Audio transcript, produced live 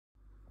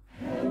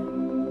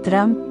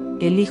Trump,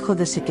 el hijo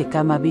de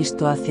Sekekama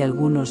visto hace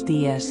algunos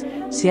días,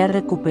 se ha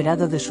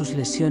recuperado de sus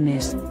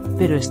lesiones,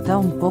 pero está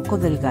un poco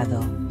delgado.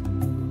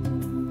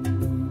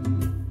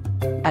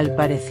 Al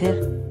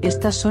parecer,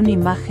 estas son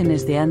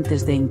imágenes de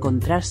antes de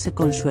encontrarse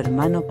con su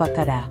hermano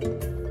Pacará.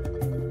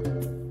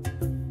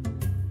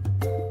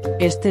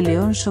 Este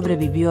león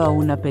sobrevivió a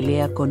una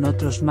pelea con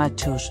otros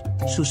machos,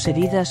 sus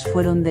heridas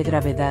fueron de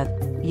gravedad,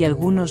 y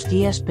algunos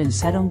guías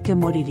pensaron que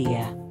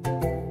moriría.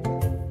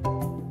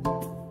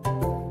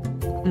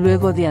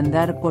 Luego de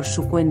andar por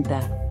su cuenta,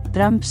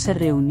 Trump se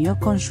reunió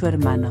con su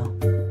hermano.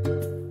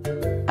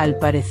 Al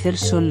parecer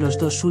son los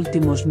dos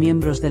últimos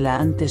miembros de la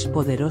antes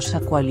poderosa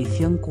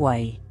coalición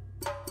cuyos.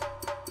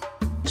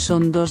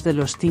 Son dos de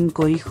los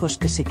 5 hijos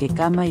que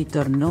Sekekama y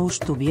Todas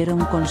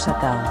tuvieron con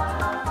Satao.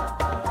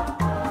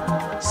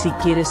 Si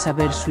quieres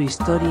saber su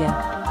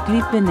historia,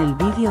 clic en el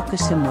vídeo que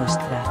se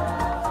muestra.